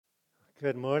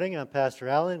Good morning. I'm Pastor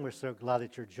Allen. We're so glad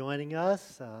that you're joining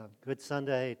us. Good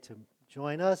Sunday to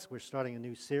join us. We're starting a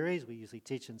new series. We usually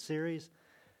teach in series.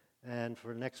 And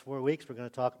for the next 4 weeks, we're going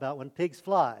to talk about when pigs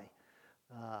fly.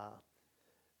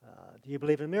 Do you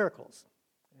believe in miracles?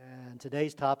 And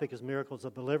today's topic is miracles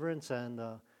of deliverance, and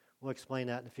we'll explain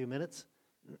that in a few minutes.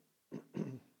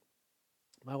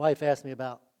 My wife asked me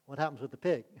about what happens with the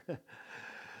pig.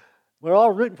 We're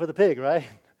all rooting for the pig, right?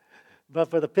 But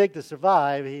for the pig to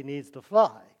survive, he needs to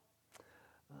fly.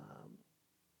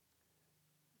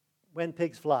 When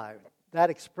pigs fly, that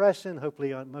expression,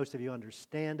 hopefully most of you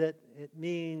understand it. It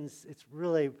means it's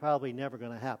really probably never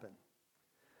going to happen.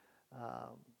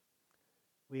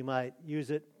 We might use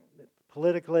it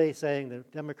politically, saying the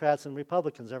Democrats and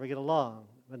Republicans never get along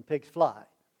when pigs fly.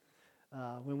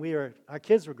 When our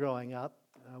kids were growing up,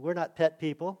 we're not pet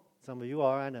people. Some of you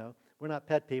are, I know. We're not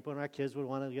pet people, and our kids would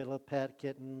want to get a little pet,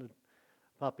 kitten,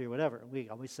 puppy, or whatever. We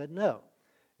always said no.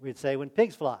 We'd say when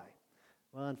pigs fly.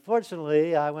 Well,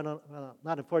 unfortunately, I went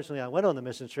on the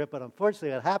mission trip, but unfortunately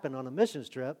it happened on a missions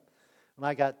trip. When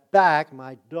I got back,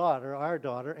 our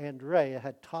daughter, Andrea,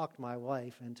 had talked my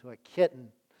wife into a kitten.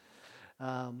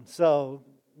 So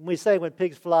when we say when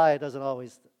pigs fly, it doesn't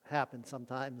always happen.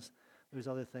 Sometimes those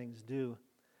other things do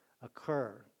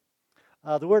occur.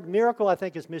 The word miracle, I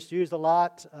think, is misused a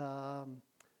lot.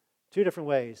 Two different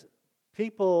ways.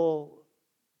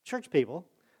 Church people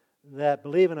that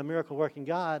believe in a miracle-working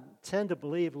God tend to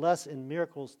believe less in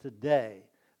miracles today.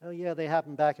 Oh, yeah, they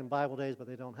happen back in Bible days, but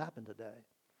they don't happen today.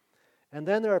 And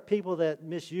then there are people that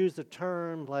misuse the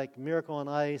term like miracle on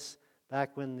ice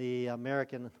back when the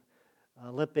American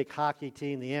Olympic hockey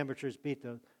team, the amateurs, beat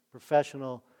the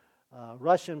professional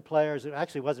Russian players. It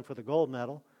actually wasn't for the gold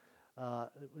medal.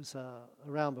 It was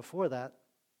around before that.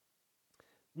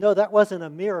 No, that wasn't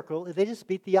a miracle. They just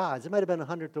beat the odds. It might have been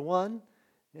 100-1.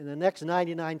 In the next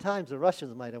 99 times, the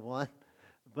Russians might have won,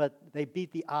 but they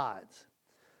beat the odds.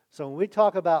 So when we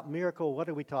talk about miracle, what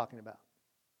are we talking about?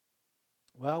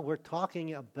 Well, we're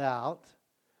talking about,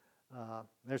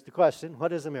 there's the question,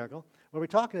 what is a miracle? What we're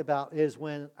talking about is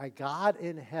when our God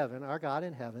in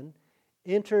heaven,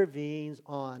 intervenes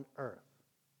on earth.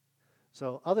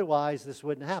 So otherwise, this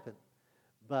wouldn't happen.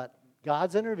 But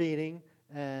God's intervening,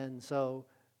 and so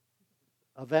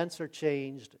events are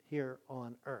changed here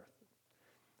on earth.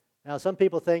 Now, some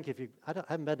people think I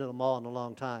haven't been to the mall in a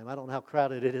long time. I don't know how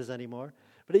crowded it is anymore.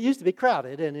 But it used to be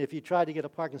crowded, and if you tried to get a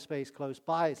parking space close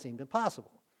by, it seemed impossible.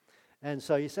 And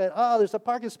so you said, there's a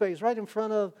parking space right in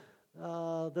front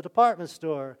of the department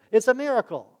store. It's a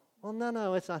miracle. Well,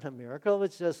 no, it's not a miracle.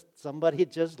 It's just somebody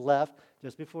just left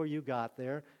just before you got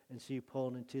there, and so you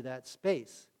pulled into that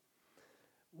space.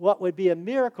 What would be a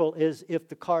miracle is if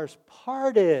the cars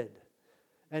parted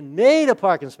and made a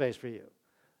parking space for you.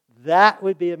 That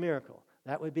would be a miracle.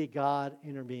 That would be God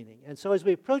intervening. And so as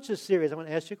we approach this series, I want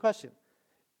to ask you a question.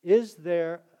 Is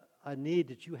there a need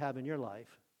that you have in your life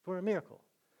for a miracle,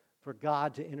 for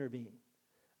God to intervene?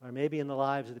 Or maybe in the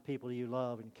lives of the people you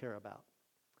love and care about.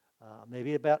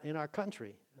 Maybe about in our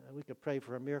country. We could pray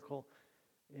for a miracle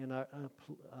in our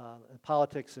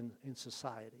politics and in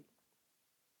society.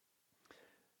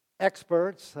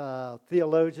 Experts,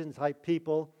 theologian-type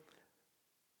people,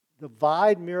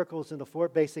 divide miracles into 4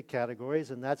 basic categories,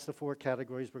 and that's the 4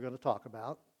 categories we're going to talk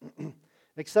about,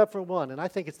 except for one, and I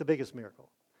think it's the biggest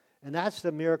miracle, and that's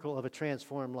the miracle of a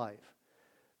transformed life.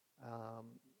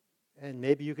 And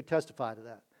maybe you could testify to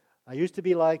that. I used to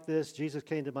be like this, Jesus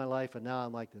came to my life, and now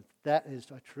I'm like this. That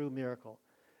is a true miracle,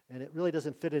 and it really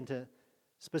doesn't fit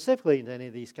specifically into any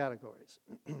of these categories.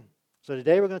 So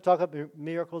today we're going to talk about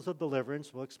miracles of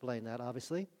deliverance. We'll explain that,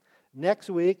 obviously.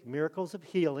 Next week, miracles of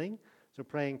healing. So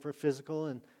praying for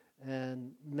physical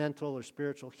and mental or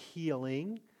spiritual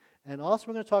healing. And also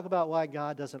we're going to talk about why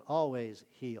God doesn't always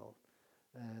heal.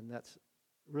 And that's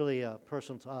really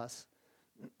personal to us.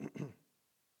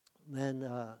 Then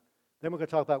we're going to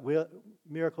talk about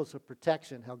miracles of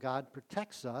protection, how God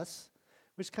protects us,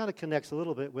 which kind of connects a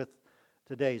little bit with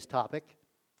today's topic.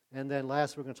 And then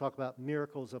last we're going to talk about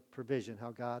miracles of provision,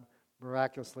 how God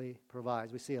miraculously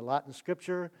provides. We see a lot in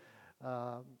Scripture.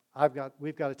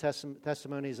 We've got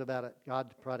testimonies about it,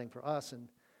 God providing for us, and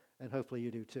hopefully you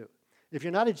do too. If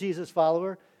you're not a Jesus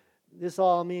follower, this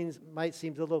all might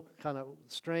seem a little kind of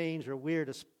strange or weird,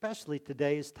 especially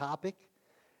today's topic.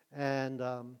 And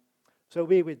so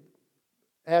we would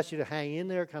ask you to hang in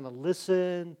there, kind of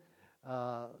listen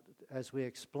as we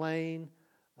explain.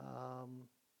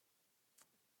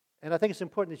 And I think it's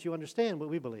important that you understand what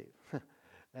we believe.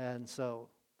 And so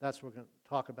that's what we're going to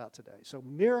talk about today. So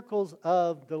miracles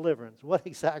of deliverance. What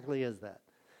exactly is that?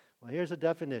 Well, here's a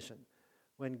definition.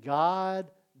 When God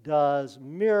does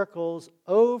miracles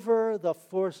over the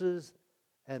forces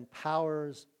and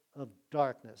powers of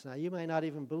darkness. Now, you may not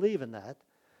even believe in that.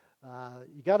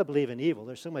 You got to believe in evil.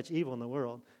 There's so much evil in the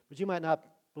world. But you might not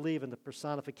believe in the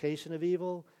personification of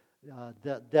evil,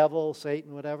 the devil,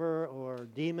 Satan, whatever, or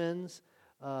demons.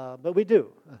 But we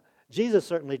do. Jesus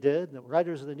certainly did. The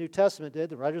writers of the New Testament did.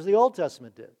 The writers of the Old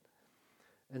Testament did.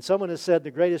 And someone has said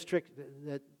the greatest trick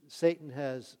that Satan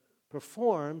has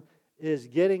performed is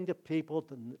getting the people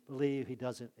to believe he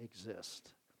doesn't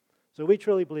exist. So we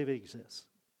truly believe he exists.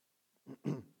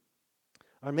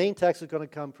 Our main text is going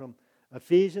to come from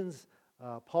Ephesians.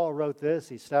 Paul wrote this.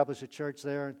 He established a church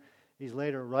there, and he's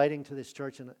later writing to this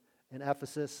church in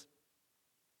Ephesus.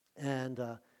 And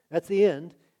at the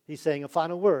end, he's saying a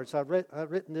final word. So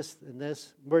I've written this in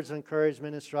this, words of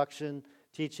encouragement, instruction,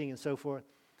 teaching, and so forth.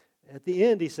 At the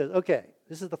end, he says, okay,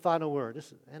 this is the final word.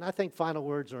 And I think final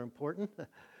words are important.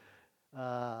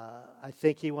 I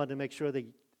think he wanted to make sure they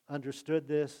understood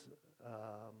this,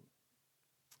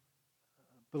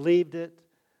 believed it,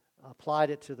 applied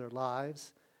it to their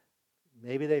lives.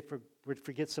 Maybe they would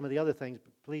forget some of the other things,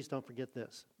 but please don't forget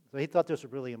this. So he thought this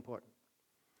was really important.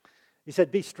 He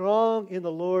said, be strong in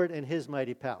the Lord and his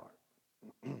mighty power.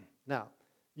 Now,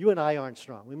 you and I aren't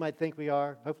strong. We might think we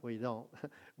are. Hopefully we don't.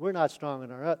 We're not strong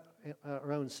in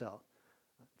our own self.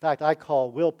 In fact, I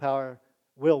call willpower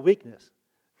will weakness.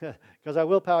 Because our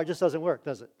willpower just doesn't work,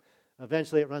 does it?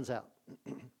 Eventually it runs out.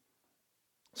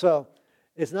 So,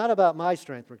 it's not about my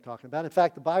strength we're talking about. In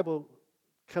fact, the Bible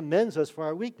commends us for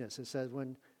our weakness. It says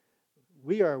when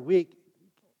we are weak,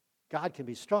 God can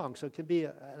be strong. So it can be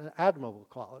an admirable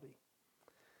quality.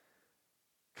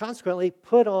 Consequently,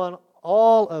 put on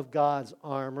all of God's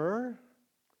armor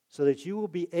so that you will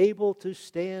be able to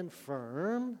stand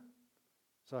firm,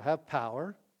 so have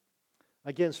power,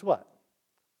 against what?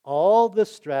 All the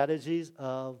strategies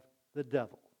of the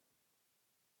devil.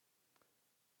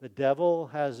 The devil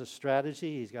has a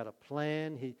strategy. He's got a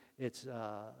plan. It's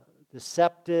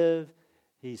deceptive.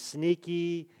 He's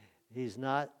sneaky. He's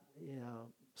not,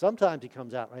 sometimes he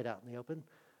comes out right out in the open,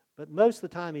 but most of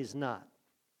the time he's not.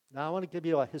 Now I want to give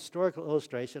you a historical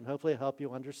illustration, hopefully it'll help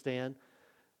you understand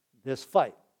this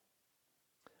fight.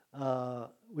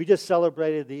 We just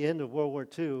celebrated the end of World War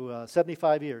II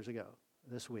 75 years ago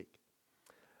this week.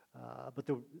 But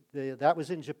that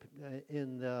was in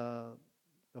the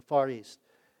Far East.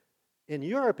 In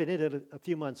Europe, it ended a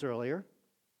few months earlier.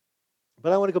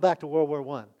 But I want to go back to World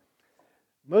War I.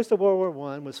 Most of World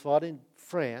War I was fought in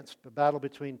France, a battle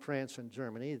between France and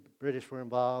Germany. The British were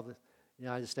involved, the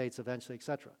United States eventually,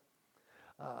 etc.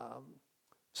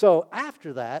 So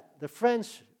after that, the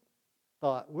French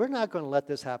thought, we're not going to let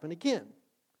this happen again.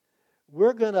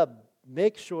 We're going to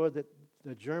make sure that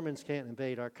the Germans can't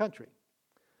invade our country.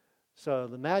 So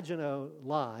the Maginot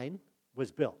Line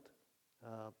was built,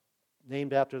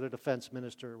 named after the defense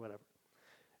minister or whatever.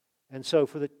 And so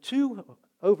for the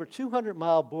over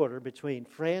 200-mile border between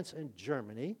France and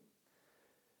Germany,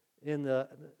 in the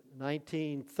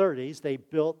 1930s, they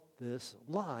built this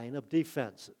line of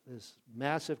defense, this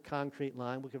massive concrete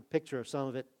line. We have a picture of some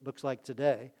of it, looks like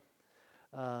today.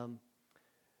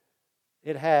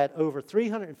 It had over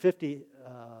 350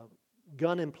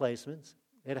 gun emplacements.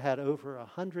 It had over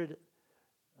 100,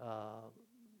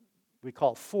 we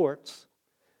call forts.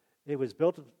 It was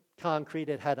built of concrete.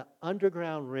 It had an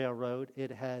underground railroad.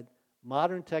 It had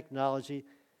modern technology.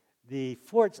 The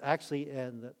forts actually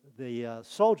and the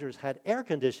soldiers had air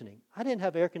conditioning. I didn't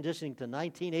have air conditioning until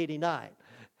 1989.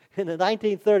 In the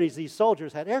 1930s, these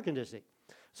soldiers had air conditioning.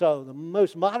 So the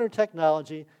most modern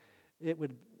technology, it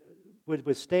would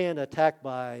withstand attack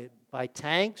by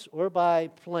tanks or by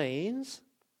planes.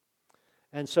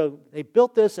 And so they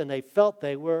built this and they felt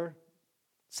they were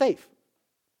safe.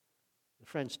 The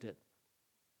French did.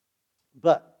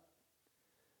 But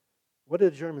what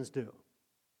did the Germans do?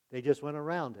 They just went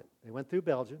around it. They went through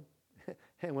Belgium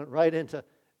and went right into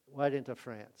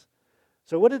France.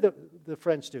 So what did the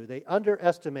French do? They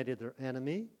underestimated their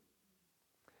enemy.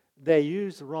 They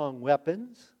used the wrong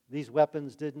weapons. These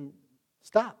weapons didn't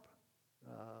stop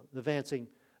the advancing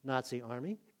Nazi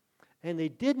army. And they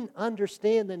didn't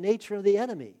understand the nature of the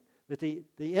enemy, that the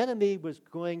enemy was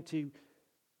going to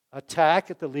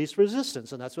attack at the least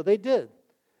resistance, and that's what they did.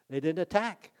 They didn't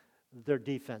attack their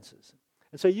defenses.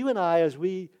 And so you and I, as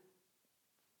we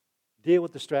deal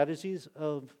with the strategies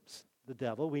of the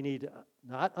devil, we need to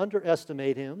not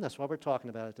underestimate him. That's why we're talking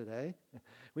about it today.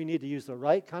 We need to use the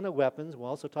right kind of weapons. We'll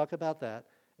also talk about that.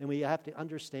 And we have to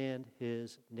understand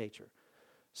his nature.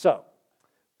 So,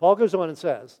 Paul goes on and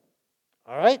says,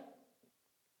 all right,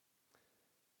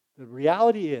 the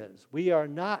reality is we are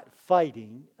not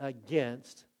fighting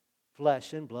against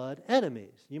flesh and blood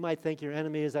enemies. You might think your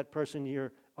enemy is that person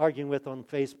you're arguing with on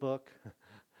Facebook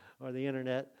or the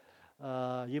internet.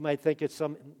 You might think it's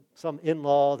some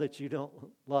in-law that you don't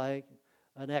like,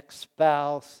 an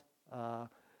ex-spouse,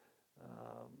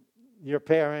 your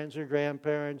parents, your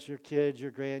grandparents, your kids,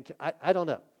 your grandkids. I don't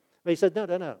know. But he said,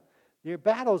 no. Your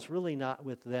battle's really not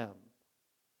with them.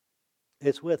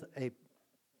 It's with a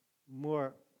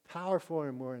more powerful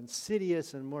and more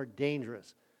insidious and more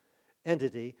dangerous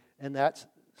entity, and that's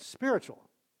spiritual.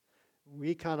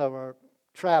 We kind of are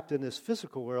trapped in this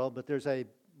physical world, but there's a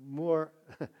more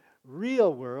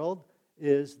real world,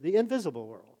 is the invisible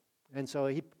world. And so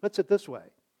he puts it this way.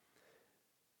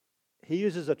 He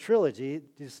uses a trilogy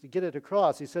just to get it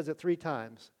across. He says it 3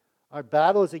 times. Our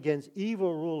battle is against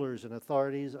evil rulers and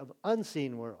authorities of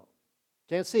unseen world.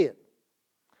 Can't see it.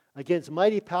 Against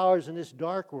mighty powers in this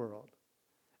dark world.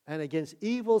 And against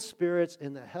evil spirits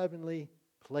in the heavenly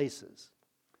places.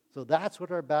 So that's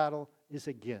what our battle is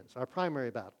against, our primary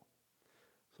battle.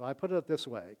 So I put it this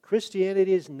way.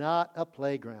 Christianity is not a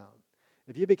playground.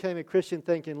 If you became a Christian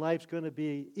thinking life's going to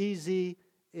be easy,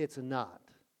 it's not.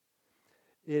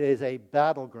 It is a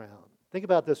battleground. Think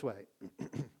about it this way.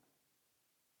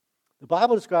 The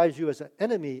Bible describes you as an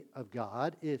enemy of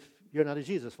God if you're not a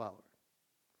Jesus follower.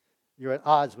 You're at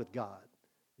odds with God.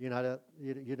 You're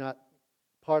not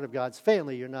part of God's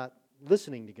family. You're not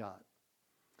listening to God.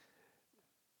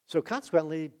 So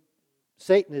consequently,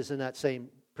 Satan is in that same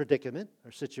predicament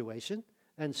or situation,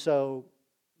 and so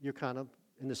you're kind of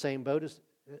in the same boat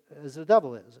as the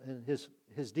devil is and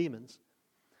his demons.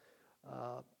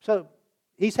 So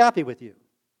he's happy with you.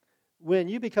 When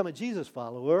you become a Jesus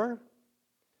follower,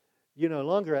 you're no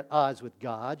longer at odds with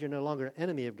God. You're no longer an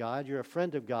enemy of God. You're a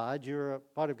friend of God. You're a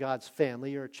part of God's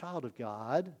family. You're a child of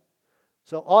God.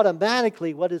 So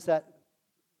automatically, what does that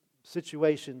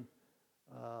situation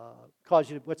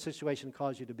what situation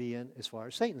cause you to be in as far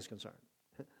as Satan's concerned?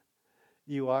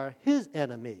 You are his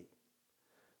enemy.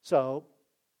 So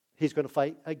he's going to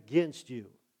fight against you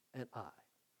and I.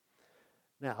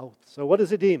 Now, so what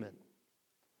is a demon?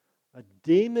 A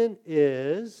demon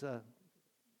is the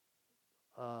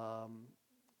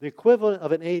equivalent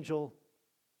of an angel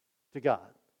to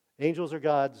God. Angels are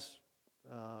God's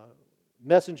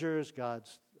messengers,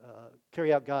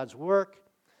 carry out God's work.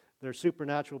 They're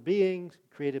supernatural beings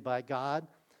created by God.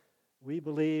 We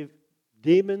believe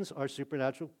demons are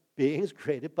supernatural beings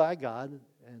created by God,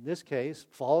 in this case,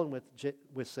 fallen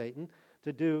with Satan,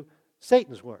 to do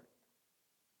Satan's work.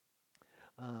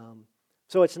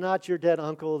 So it's not your dead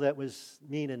uncle that was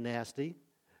mean and nasty.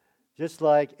 Just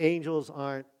like angels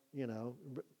aren't,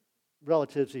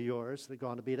 relatives of yours that are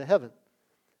going to be to heaven.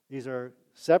 These are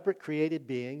separate created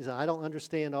beings. I don't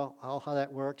understand how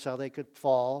that works, how they could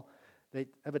fall. They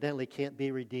evidently can't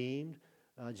be redeemed.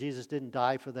 Jesus didn't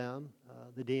die for them,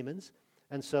 the demons.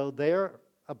 And so they're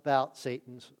about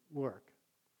Satan's work.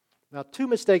 Now, 2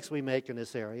 mistakes we make in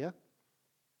this area,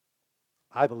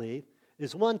 I believe,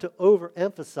 is one, to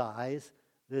overemphasize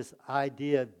this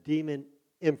idea of demon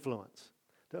influence.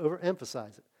 To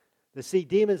overemphasize it. To see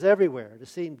demons everywhere. To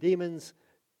see demons,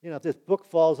 if this book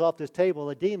falls off this table,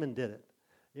 a demon did it.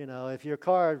 If your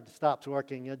car stops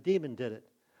working, a demon did it.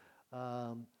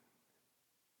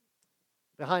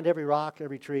 Behind every rock,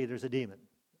 every tree, there's a demon.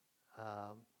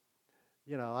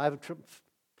 I have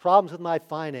problems with my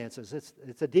finances.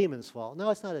 It's a demon's fault.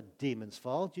 No, it's not a demon's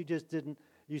fault.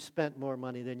 You spent more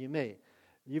money than you made.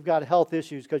 You've got health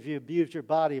issues because you abused your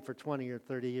body for 20 or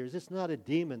 30 years. It's not a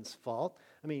demon's fault.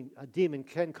 I mean, a demon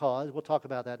can cause, we'll talk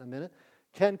about that in a minute,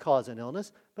 can cause an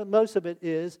illness, but most of it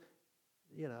is,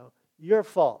 your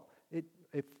fault.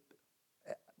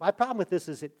 My problem with this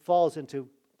is it falls into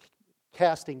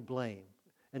casting blame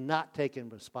and not taking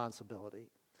responsibility.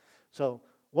 So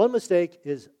one mistake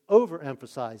is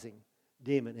overemphasizing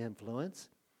demon influence,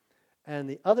 and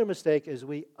the other mistake is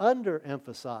we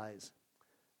underemphasize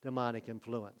demonic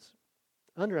influence.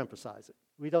 Underemphasize it.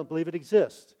 We don't believe it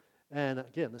exists. And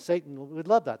again, Satan would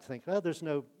love that to think, there's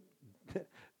no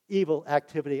evil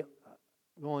activity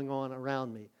going on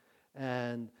around me.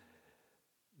 And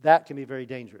that can be very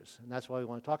dangerous. And that's why we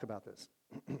want to talk about this.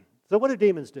 So what do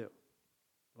demons do?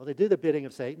 Well, they do the bidding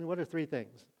of Satan. What are 3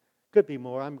 things? Could be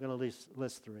more. I'm going to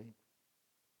list 3.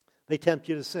 They tempt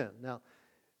you to sin. Now,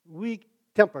 we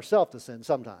tempt ourselves to sin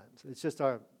sometimes. It's just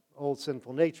our old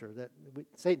sinful nature that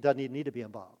Satan doesn't even need to be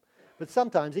involved. But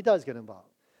sometimes he does get involved.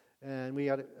 And we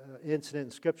had an incident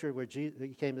in Scripture where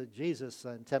he came to Jesus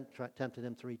and tempted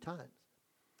him 3 times.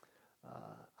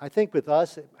 I think with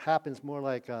us it happens more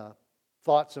like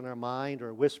thoughts in our mind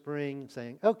or whispering,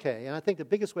 saying, okay. And I think the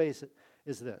biggest way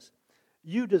is this.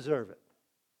 You deserve it.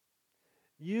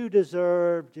 You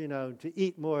deserve, to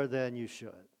eat more than you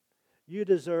should. You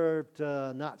deserve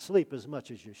to not sleep as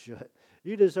much as you should.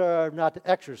 You deserve not to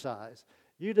exercise.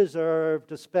 You deserve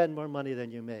to spend more money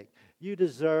than you make. You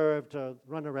deserve to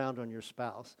run around on your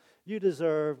spouse. You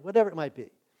deserve, whatever it might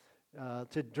be,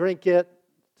 to drink it,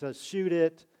 to shoot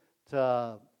it,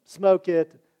 to smoke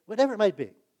it, whatever it might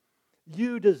be.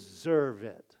 You deserve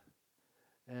it.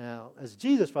 Now, as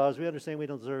Jesus followers, we understand we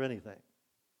don't deserve anything.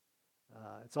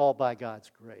 It's all by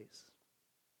God's grace.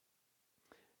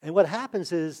 And what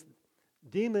happens is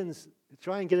demons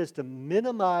try and get us to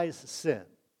minimize sin.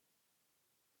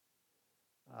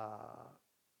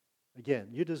 Again,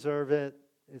 you deserve it.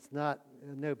 It's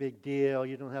no big deal.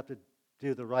 You don't have to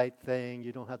do the right thing.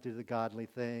 You don't have to do the godly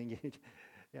thing.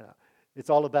 It's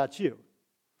all about you.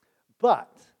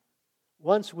 But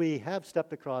once we have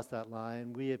stepped across that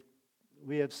line,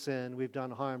 we have sinned, we've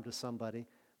done harm to somebody,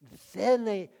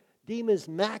 then demons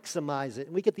maximize it.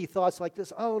 And we get these thoughts like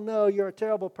this: oh no, you're a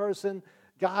terrible person.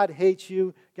 God hates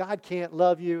you. God can't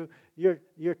love you.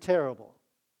 You're terrible.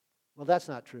 Well, that's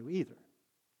not true either.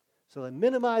 So it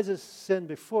minimizes sin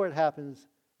before it happens,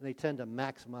 and they tend to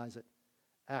maximize it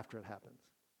after it happens.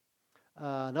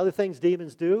 Another things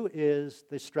demons do is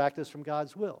they distract us from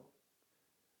God's will.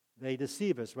 They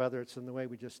deceive us, whether it's in the way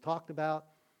we just talked about.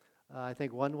 I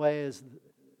think one way is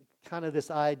kind of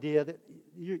this idea that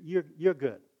you're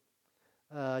good.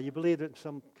 You believe that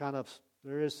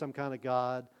there is some kind of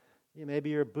God. Maybe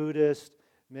you're a Buddhist.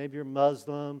 Maybe you're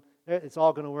Muslim. It's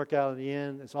all going to work out in the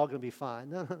end. It's all going to be fine.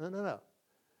 No.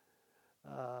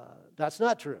 That's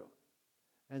not true.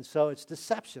 And so it's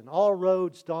deception. All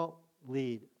roads don't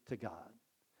lead to God.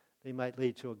 They might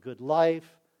lead to a good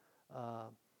life,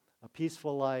 a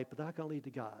peaceful life, but they're not going to lead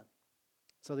to God.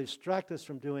 So they distract us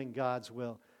from doing God's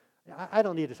will. I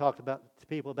don't need to talk to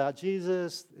people about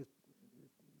Jesus.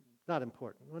 It's not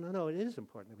important. Well, no, it is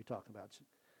important that we talk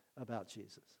about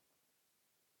Jesus.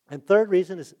 And third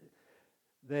reason is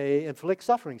they inflict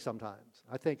suffering sometimes.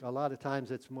 I think a lot of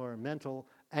times it's more mental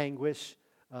anguish,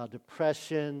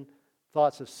 depression,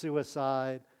 thoughts of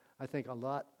suicide. I think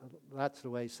that's the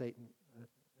way Satan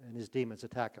and his demons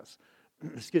attack us.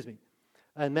 Excuse me.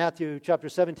 In Matthew chapter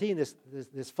 17,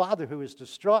 this father who is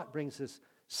distraught brings his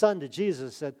son to Jesus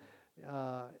and said,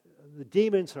 the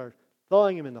demons are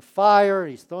throwing him in the fire,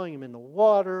 he's throwing him in the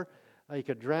water, he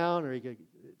could drown, or he could,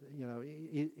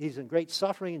 he's in great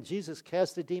suffering, and Jesus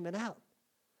cast the demon out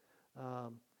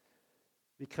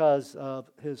because of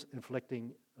his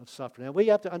inflicting of suffering. Now we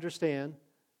have to understand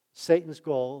Satan's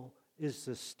goal is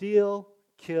to steal,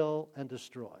 kill, and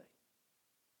destroy.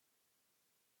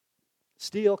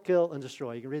 Steal, kill, and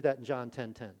destroy. You can read that in John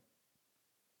 10:10.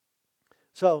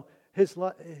 So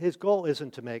his goal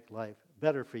isn't to make life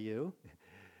better for you.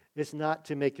 It's not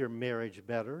to make your marriage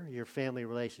better, your family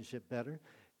relationship better.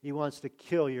 He wants to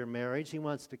kill your marriage. He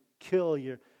wants to kill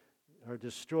or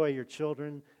destroy your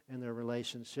children and their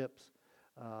relationships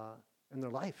and their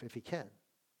life if he can.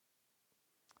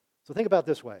 So think about it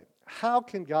this way. How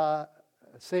can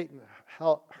Satan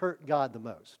hurt God the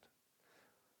most?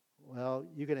 Well,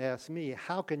 you can ask me,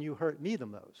 how can you hurt me the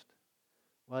most?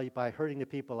 Well, by hurting the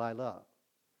people I love.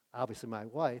 Obviously my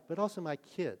wife, but also my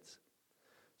kids.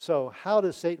 So how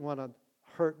does Satan want to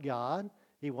hurt God?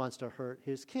 He wants to hurt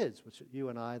his kids, which you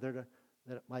and I, that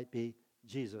might be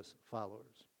Jesus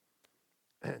followers.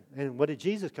 And what did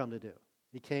Jesus come to do?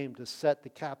 He came to set the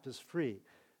captives free,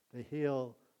 to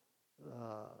heal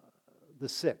the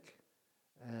sick,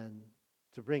 and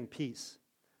to bring peace.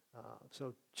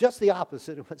 So just the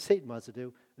opposite of what Satan wants to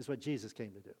do is what Jesus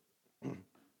came to do.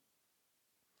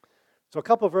 So a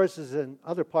couple of verses in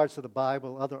other parts of the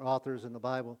Bible, other authors in the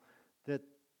Bible, that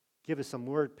give us some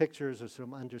word pictures or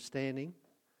some understanding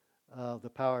of the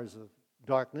powers of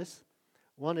darkness.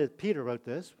 One is, Peter wrote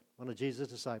this, one of Jesus'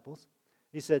 disciples.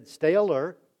 He said, stay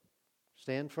alert,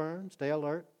 stand firm, stay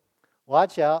alert.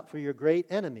 Watch out for your great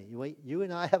enemy. You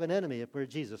and I have an enemy if we're a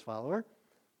Jesus follower,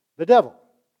 the devil.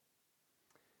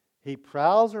 He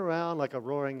prowls around like a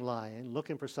roaring lion,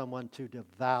 looking for someone to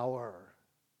devour.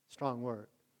 Strong word.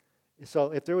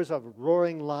 So if there was a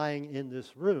roaring lion in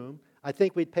this room, I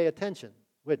think we'd pay attention,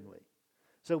 wouldn't we?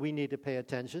 So we need to pay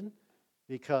attention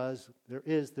because there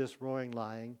is this roaring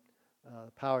lion,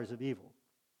 powers of evil.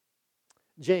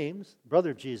 James,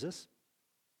 brother of Jesus,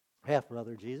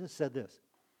 half-brother of Jesus, said this.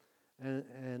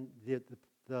 And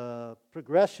the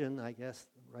progression, I guess,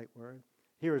 the right word,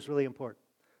 here is really important.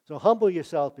 So humble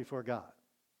yourself before God.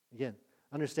 Again,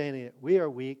 understanding that we are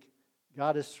weak,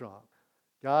 God is strong.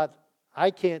 God,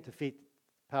 I can't defeat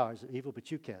powers of evil,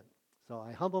 but you can. So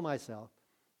I humble myself.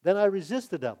 Then I resist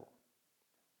the devil.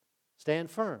 Stand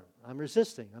firm. I'm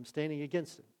resisting. I'm standing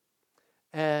against him.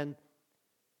 And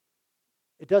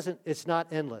it's not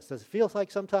endless. Does it feel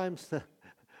like sometimes the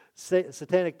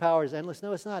satanic power is endless?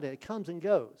 No, it's not. It comes and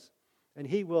goes. And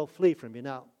he will flee from you.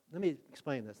 Now, let me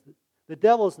explain this. The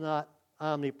devil's not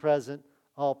omnipresent,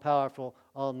 all-powerful,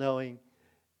 all-knowing.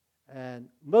 And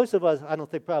most of us, I don't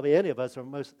think probably any of us are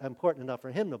most important enough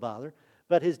for him to bother,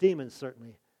 but his demons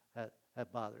certainly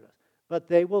have bothered us. But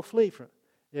they will flee from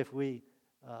if we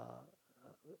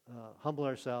humble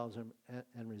ourselves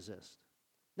and resist.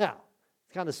 Now,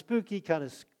 it's kind of spooky, kind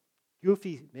of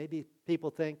goofy, maybe people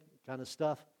think, kind of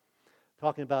stuff,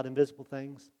 talking about invisible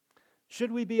things.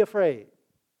 Should we be afraid?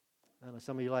 I know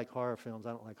some of you like horror films. I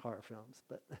don't like horror films.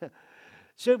 But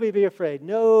should we be afraid?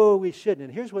 No, we shouldn't.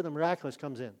 And here's where the miraculous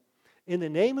comes in. In the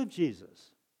name of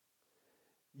Jesus,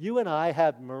 you and I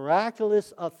have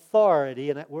miraculous authority,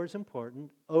 and that word's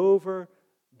important, over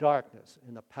darkness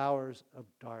and the powers of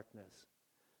darkness.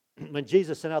 When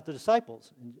Jesus sent out the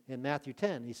disciples in Matthew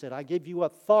 10, he said, I give you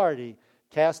authority,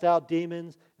 cast out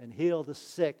demons and heal the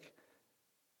sick.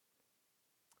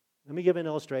 Let me give an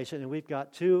illustration, and we've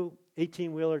got two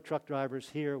 18-wheeler truck drivers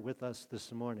here with us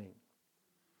this morning.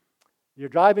 You're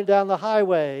driving down the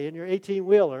highway in your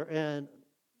 18-wheeler, and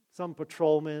some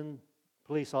patrolman,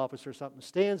 police officer or something,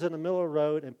 stands in the middle of the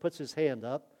road and puts his hand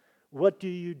up. What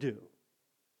do?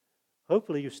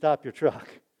 Hopefully you stop your truck.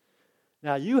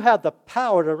 Now, you have the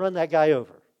power to run that guy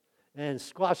over and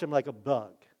squash him like a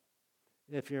bug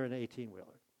if you're an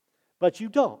 18-wheeler. But you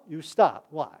don't. You stop.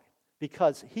 Why?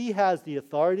 Because he has the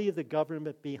authority of the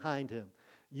government behind him.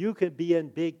 You could be in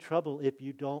big trouble if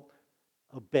you don't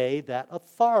obey that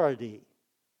authority.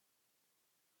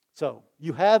 So,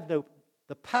 you have the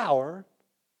power.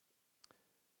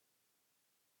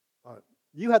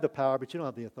 You have the power, but you don't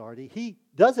have the authority. He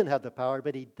doesn't have the power,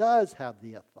 but he does have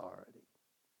the authority.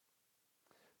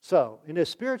 So, in this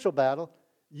spiritual battle,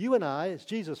 you and I, as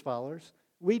Jesus followers,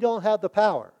 we don't have the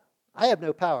power. I have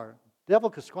no power. The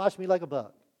devil could squash me like a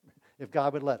bug if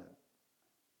God would let him.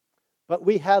 But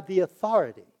we have the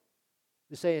authority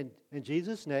to say, in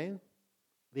Jesus' name,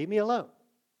 leave me alone.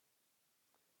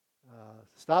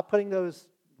 Stop putting those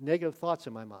negative thoughts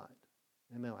in my mind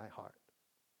and in my heart.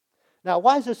 Now,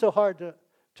 why is this so hard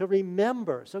to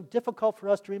remember, so difficult for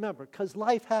us to remember? Because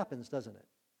life happens, doesn't it?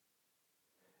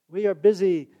 We are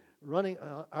busy running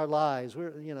our lives.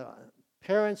 We're,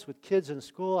 parents with kids in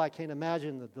school. I can't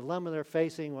imagine the dilemma they're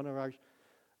facing.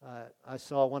 I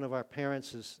saw one of our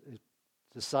parents has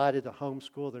decided to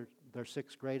homeschool their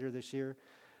sixth grader this year.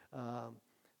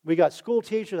 We got school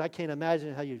teachers. I can't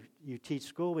imagine how you teach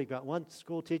school. We got one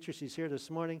school teacher. She's here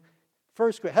this morning.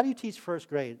 First grade. How do you teach first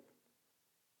grade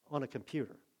on a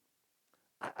computer?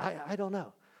 I don't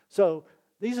know. So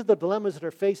these are the dilemmas that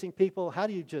are facing people. How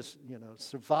do you just,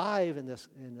 survive in the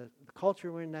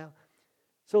culture we're in now?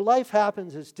 So life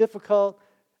happens. It's difficult.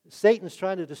 Satan's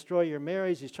trying to destroy your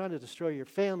marriage. He's trying to destroy your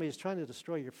family. He's trying to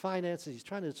destroy your finances. He's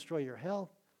trying to destroy your health.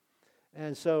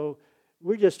 And so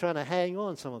we're just trying to hang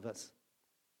on, some of us.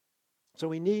 So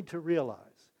we need to realize,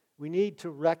 we need to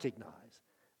recognize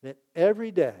that every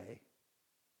day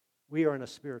we are in a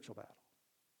spiritual battle.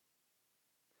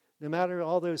 No matter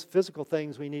all those physical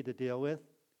things we need to deal with,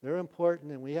 they're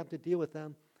important and we have to deal with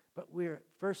them, but we're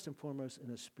first and foremost in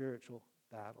a spiritual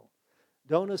battle.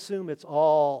 Don't assume it's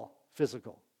all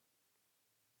physical.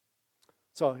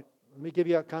 So let me give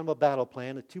you a kind of a battle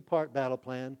plan, a two-part battle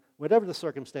plan, whatever the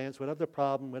circumstance, whatever the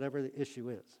problem, whatever the issue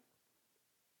is.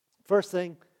 First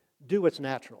thing, do what's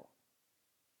natural.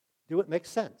 Do what makes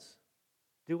sense.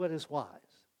 Do what is wise.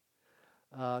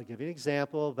 I'll give you an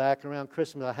example. Back around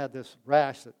Christmas, I had this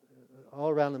rash all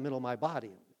around the middle of my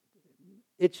body,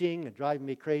 itching and driving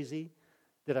me crazy.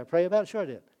 Did I pray about it? Sure I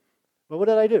did. But what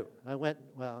did I do? I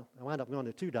wound up going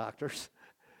to two doctors.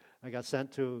 I got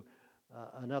sent to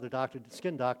another doctor,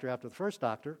 skin doctor, after the first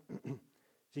doctor.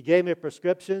 She gave me a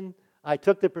prescription. I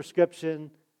took the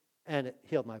prescription, and it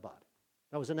healed my body.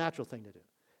 That was a natural thing to do.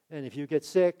 And if you get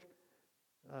sick,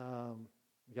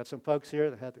 we got some folks here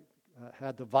that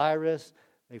had the virus.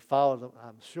 They followed,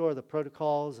 I'm sure, the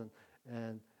protocols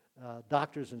and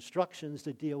doctors' instructions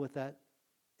to deal with that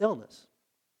illness.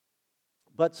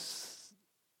 But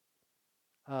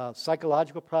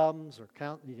psychological problems or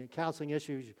counseling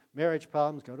issues, marriage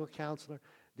problems, go to a counselor,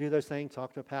 do those things,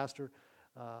 talk to a pastor.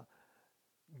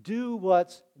 Do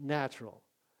what's natural.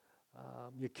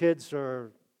 Your kids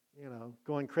are,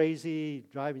 going crazy,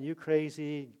 driving you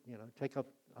crazy, take up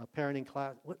a parenting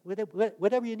class,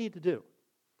 whatever you need to do.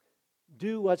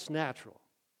 Do what's natural.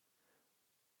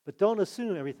 But don't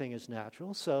assume everything is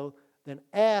natural. So then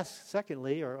ask,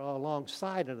 secondly, or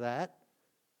alongside of that,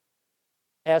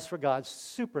 ask for God's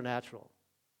supernatural.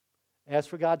 Ask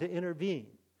for God to intervene.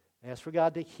 Ask for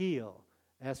God to heal.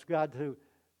 Ask God to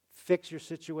fix your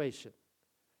situation.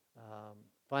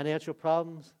 Financial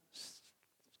problems,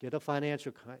 get a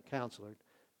financial counselor.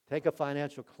 Take a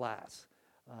financial class.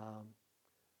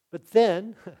 But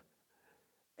then,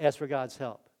 ask for God's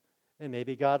help. And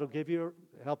maybe God will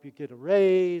help you get a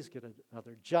raise, get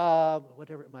another job,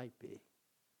 whatever it might be.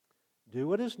 Do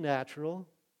what is natural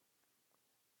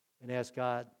and ask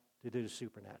God to do the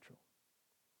supernatural.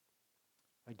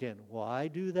 Again, why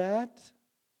do that?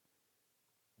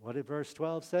 What did verse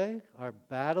 12 say? Our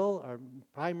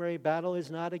primary battle is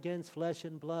not against flesh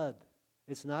and blood.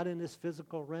 It's not in this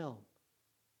physical realm.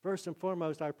 First and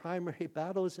foremost, our primary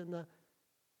battle is in the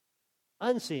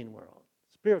unseen world,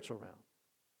 spiritual realm.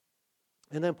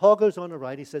 And then Paul goes on to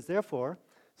write, he says, therefore,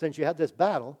 since you have this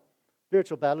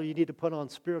spiritual battle, you need to put on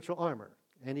spiritual armor.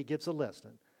 And he gives a list.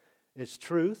 And it's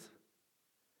truth.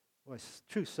 Boy,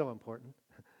 truth's so important.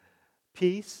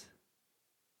 Peace.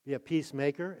 Be a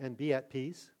peacemaker and be at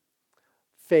peace.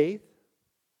 Faith.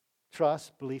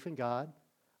 Trust, belief in God.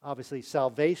 Obviously,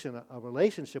 salvation, a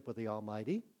relationship with the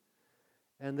Almighty.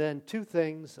 And then two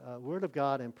things, Word of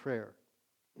God and prayer.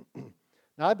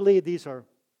 Now, I believe these are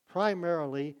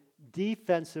primarily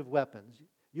defensive weapons.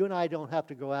 You and I don't have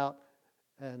to go out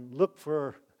and look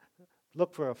for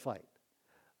a fight.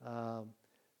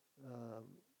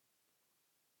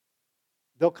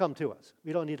 They'll come to us.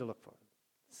 We don't need to look for them.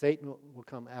 Satan will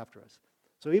come after us.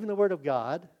 So even the Word of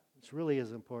God, which really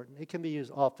is important, it can be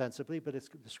used offensively, but it's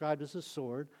described as a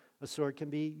sword. A sword can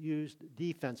be used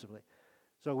defensively.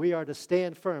 So we are to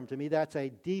stand firm. To me, that's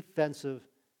a defensive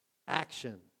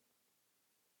action.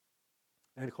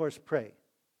 And of course, pray.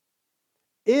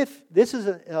 If this is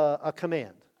a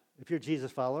command, if you're a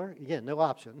Jesus follower, again, no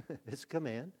option, it's a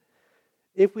command.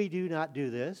 If we do not do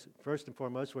this, first and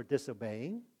foremost, we're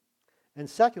disobeying. And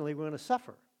secondly, we're going to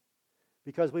suffer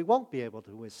because we won't be able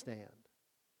to withstand.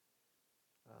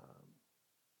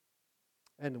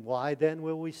 And why then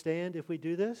will we stand if we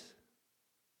do this?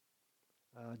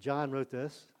 John wrote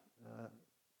this,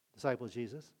 disciple of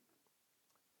Jesus.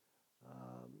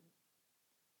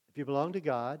 If you belong to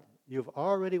God, you've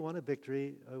already won a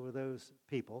victory over those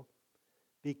people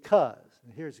because,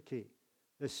 and here's the key,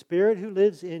 the Spirit who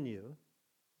lives in you,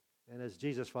 and as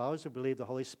Jesus followers who believe the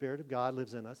Holy Spirit of God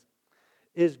lives in us,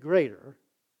 is greater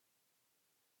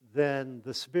than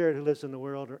the spirit who lives in the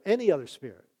world or any other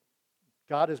spirit.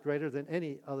 God is greater than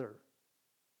any other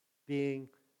being,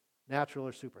 natural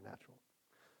or supernatural.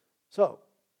 So,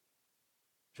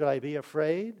 should I be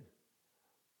afraid?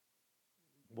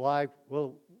 Why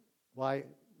will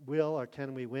or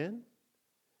can we win?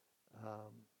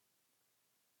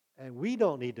 And we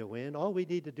don't need to win. All we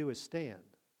need to do is stand.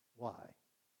 Why?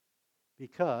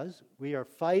 Because we are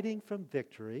fighting from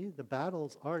victory. The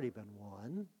battle's already been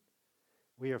won.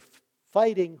 We are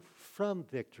fighting from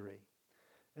victory.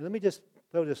 And let me just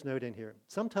throw this note in here.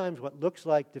 Sometimes what looks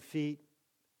like defeat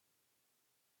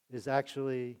is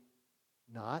actually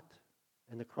not,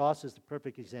 and the cross is the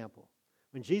perfect example.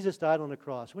 When Jesus died on the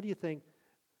cross, what do you think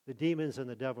the demons and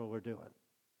the devil were doing?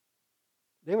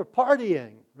 They were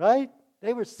partying, right?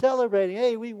 They were celebrating.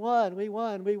 Hey, we won, we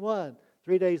won, we won.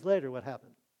 3 days later, what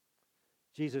happened?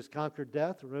 Jesus conquered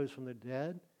death, rose from the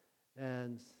dead,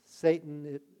 and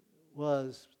Satan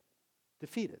was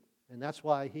defeated. And that's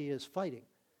why he is fighting.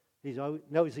 He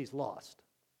knows he's lost.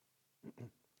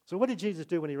 So what did Jesus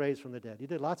do when he raised from the dead? He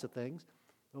did lots of things.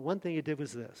 But one thing he did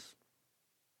was this.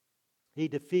 He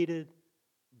defeated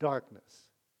darkness.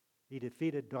 He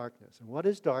defeated darkness. And what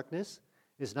is darkness?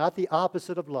 It's not the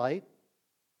opposite of light.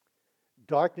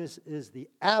 Darkness is the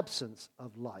absence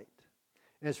of light.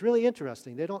 And it's really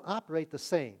interesting. They don't operate the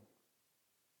same.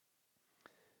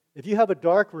 If you have a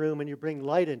dark room and you bring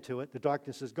light into it, the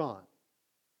darkness is gone.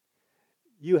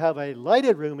 You have a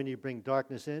lighted room and you bring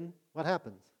darkness in, what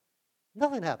happens?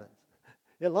 Nothing happens.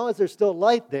 As long as there's still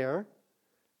light there,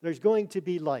 there's going to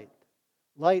be light.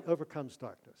 Light overcomes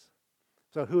darkness.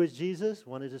 So who is Jesus?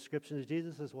 One of the descriptions of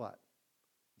Jesus is what?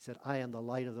 He said, I am the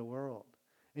light of the world.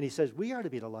 And he says we are to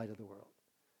be the light of the world.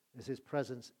 It's his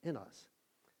presence in us.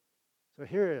 So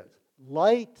here it is.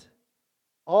 Light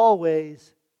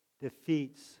always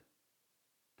defeats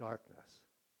darkness.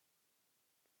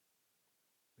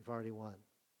 We've already won.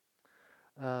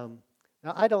 Now,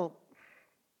 I don't,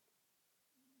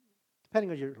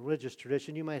 depending on your religious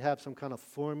tradition, you might have some kind of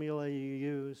formula you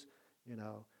use,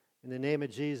 in the name of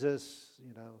Jesus,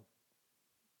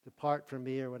 depart from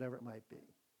me or whatever it might be.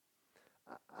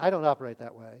 I don't operate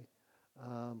that way.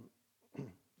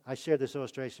 I shared this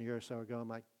illustration a year or so ago, and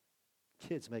my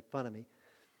kids make fun of me.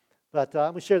 But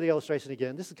I'm going to share the illustration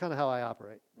again. This is kind of how I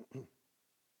operate.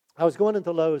 I was going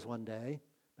into Lowe's one day,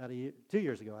 about 2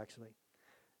 years ago, actually.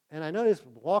 And I noticed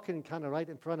walking kind of right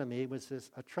in front of me was this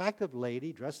attractive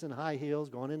lady dressed in high heels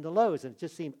going into Lowe's. And it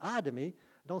just seemed odd to me.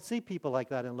 I don't see people like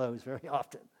that in Lowe's very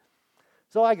often.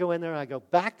 So I go in there and I go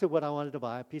back to what I wanted to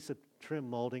buy, a piece of trim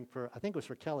molding I think it was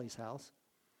for Kelly's house.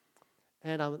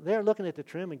 And I'm there looking at the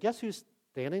trim, and guess who's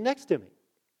standing next to me?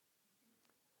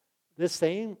 This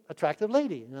same attractive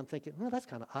lady. And I'm thinking, well, that's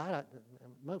kind of odd.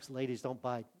 Most ladies don't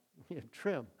buy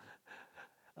trim.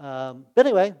 But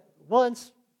anyway,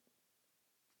 once,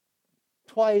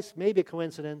 twice, maybe a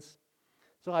coincidence.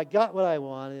 So I got what I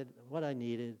wanted, what I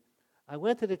needed. I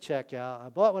went to the checkout. I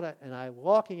bought and I'm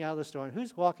walking out of the store. And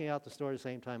who's walking out the store at the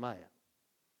same time I am?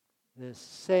 This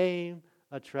same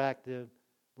attractive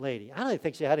lady. I don't even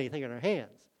think she had anything in her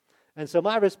hands. And so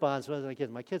my response was,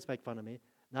 my kids make fun of me.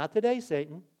 Not today,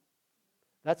 Satan.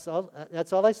 That's all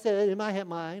I said in my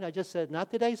mind. I just said, not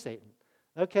today, Satan.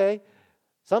 Okay?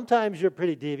 Sometimes you're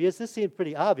pretty devious. This seemed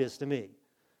pretty obvious to me.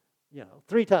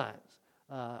 3 times.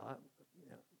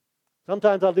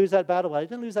 Sometimes I'll lose that battle. Well, I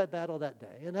didn't lose that battle that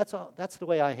day. And that's all. That's the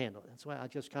way I handle it. That's why I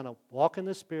just kind of walk in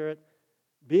the Spirit,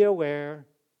 be aware,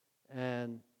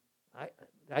 and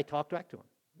I talk back to him.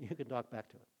 You can talk back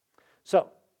to him. So,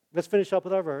 let's finish up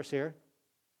with our verse here.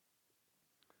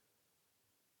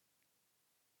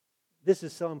 This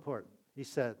is so important. He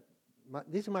said,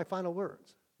 these are my final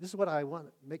words. This is what I want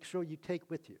to make sure you take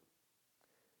with you.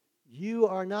 You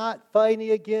are not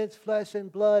fighting against flesh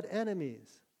and blood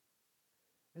enemies.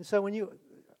 And so when you're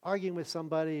arguing with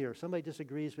somebody or somebody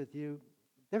disagrees with you,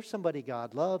 there's somebody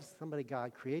God loves, somebody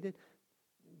God created.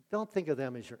 Don't think of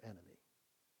them as your enemy.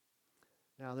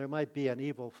 Now, there might be an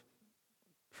evil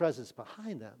presence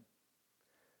behind them.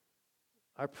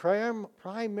 Our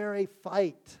primary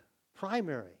fight,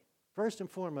 first and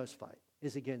foremost fight,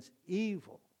 is against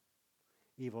evil.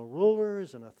 Evil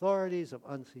rulers and authorities of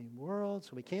unseen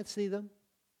worlds. We can't see them.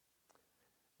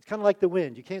 It's kind of like the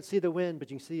wind. You can't see the wind, but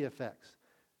you can see the effects.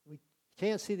 We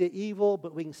can't see the evil,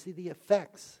 but we can see the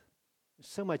effects. There's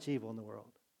so much evil in the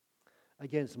world.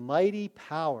 Against mighty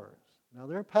powers. Now,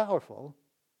 they're powerful,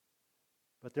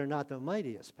 but they're not the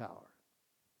mightiest power.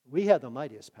 We have the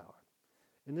mightiest power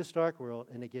in this dark world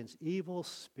and against evil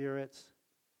spirits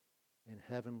in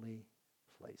heavenly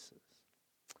places.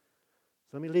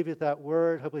 So let me leave you with that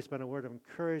word. Hopefully it's been a word of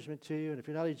encouragement to you. And if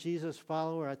you're not a Jesus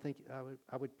follower,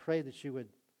 I would pray that you would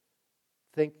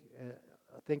think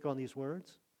on these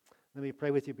words. Let me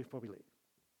pray with you before we leave.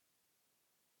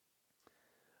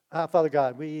 Father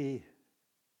God, we,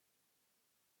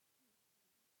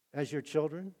 as your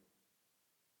children,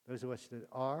 those of us that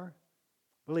are,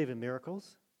 believe in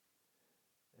miracles.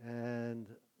 And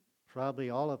probably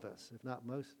all of us, if not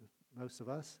most of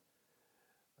us,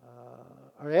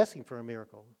 are asking for a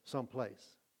miracle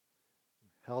someplace.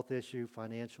 Health issue,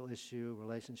 financial issue,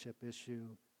 relationship issue,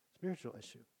 spiritual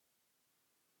issue.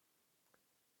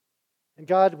 And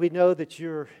God, we know that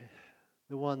you're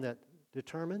the one that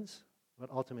determines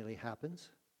what ultimately happens.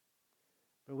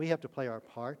 But we have to play our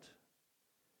part.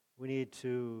 We need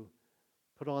to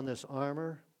put on this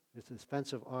armor, this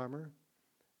defensive armor,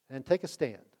 and take a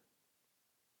stand.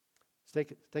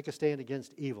 Take a stand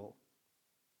against evil.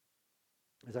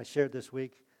 As I shared this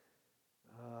week,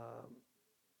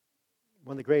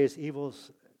 one of the greatest evils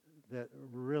that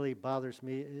really bothers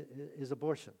me is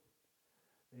abortion.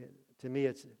 To me,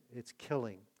 it's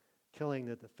killing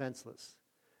the defenseless.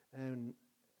 And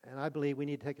I believe we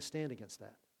need to take a stand against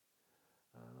that.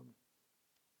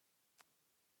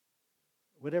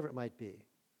 Whatever it might be.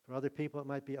 For other people, it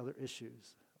might be other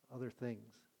issues, other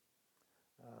things.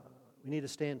 We need to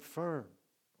stand firm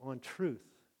on truth.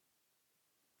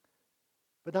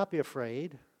 But not be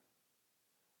afraid.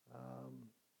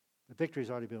 The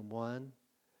victory's already been won.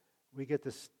 We get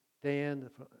to stand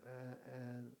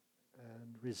and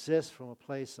resist from a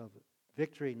place of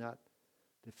victory, not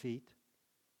defeat.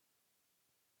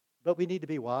 But we need to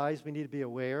be wise. We need to be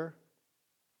aware.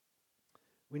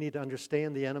 We need to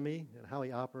understand the enemy and how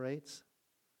he operates.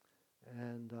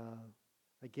 And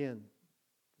again,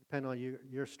 depend on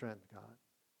your strength, God.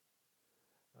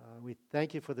 We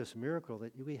thank you for this miracle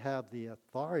that we have the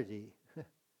authority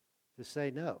to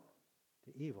say no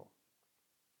to evil.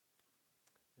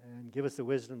 And give us the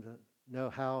wisdom to know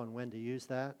how and when to use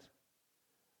that.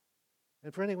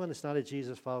 And for anyone that's not a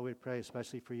Jesus follower, we pray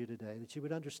especially for you today, that you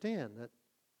would understand that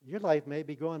your life may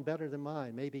be going better than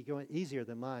mine, may be going easier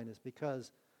than mine, is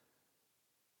because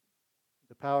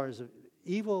the powers of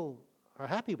evil are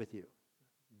happy with you.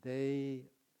 As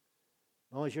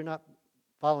long as you're not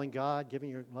following God, giving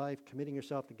your life, committing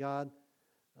yourself to God,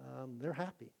 they're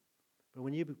happy. But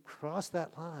when you cross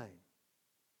that line,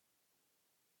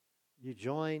 you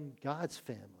join God's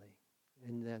family,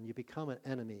 and then you become an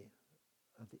enemy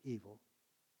of the evil.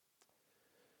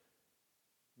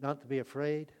 Not to be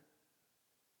afraid.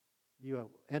 You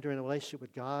enter in a relationship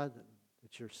with God,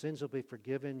 that your sins will be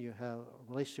forgiven. You have a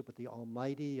relationship with the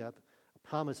Almighty. You have a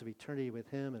promise of eternity with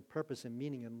Him and purpose and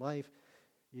meaning in life.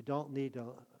 You don't need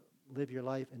to live your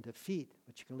life in defeat,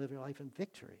 but you can live your life in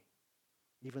victory,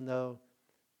 even though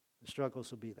the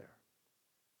struggles will be there.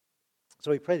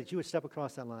 So we pray that you would step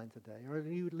across that line today, or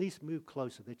you would at least move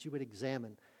closer, that you would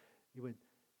examine, you would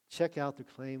check out the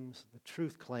claims, the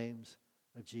truth claims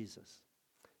of Jesus.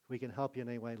 If we can help you in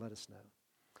any way, let us know.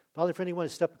 Father, for anyone who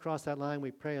stepped across that line,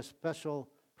 we pray a special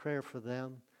prayer for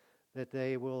them, that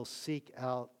they will seek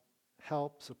out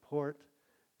help, support.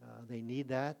 They need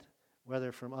that,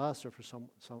 whether from us or from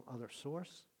some other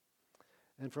source.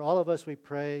 And for all of us, we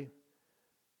pray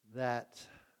that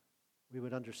we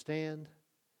would understand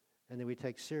and that we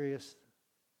take serious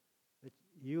that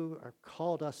you are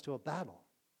called us to a battle.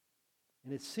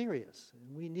 And it's serious.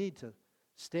 And we need to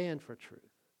stand for truth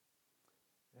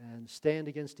and stand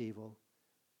against evil,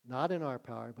 not in our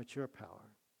power, but your power.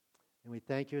 And we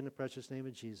thank you in the precious name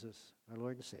of Jesus, our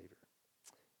Lord and Savior.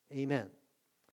 Amen.